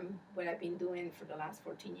 What I've been doing for the last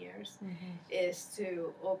 14 years is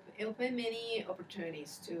to open many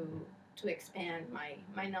opportunities to expand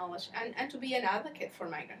my knowledge and to be an advocate for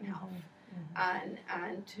migrant health,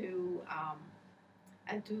 and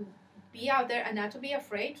to be out there and not to be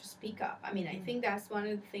afraid to speak up. I mean, I think that's one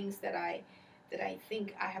of the things that I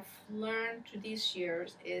think I have learned through these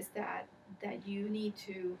years is that you need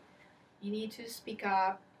to speak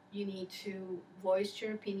up. You need to voice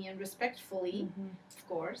your opinion respectfully, of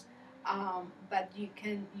course, but you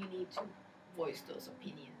need to voice those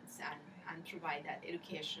opinions and provide that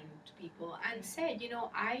education to people and say,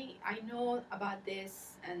 I know about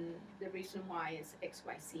this, and the reason why is X,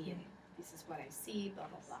 Y, Z, and this is what I see, blah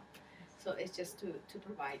blah blah. So it's just to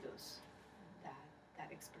provide that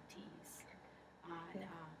expertise.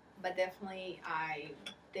 But definitely,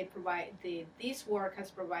 this work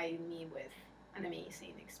has provided me with an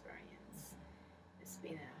amazing experience. It's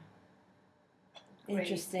been very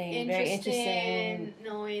interesting,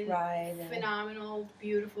 knowing phenomenal,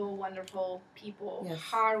 beautiful, wonderful people,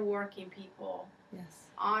 hardworking people,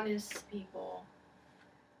 honest people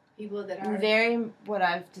that are what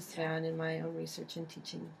I've just found in my own research and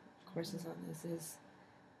teaching courses on this is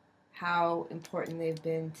how important they've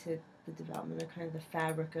been to the development of kind of the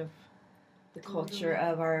fabric of the culture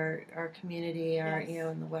of our community,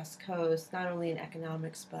 in the West Coast, not only in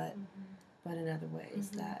economics but in other ways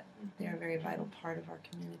that they're a very vital part of our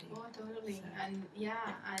community. Oh, totally. So.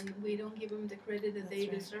 And we don't give them the credit that they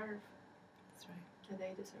deserve. That's right. That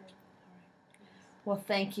they deserve. All right. Well,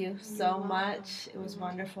 thank you so much. It was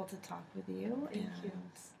wonderful to talk with you. Thank you.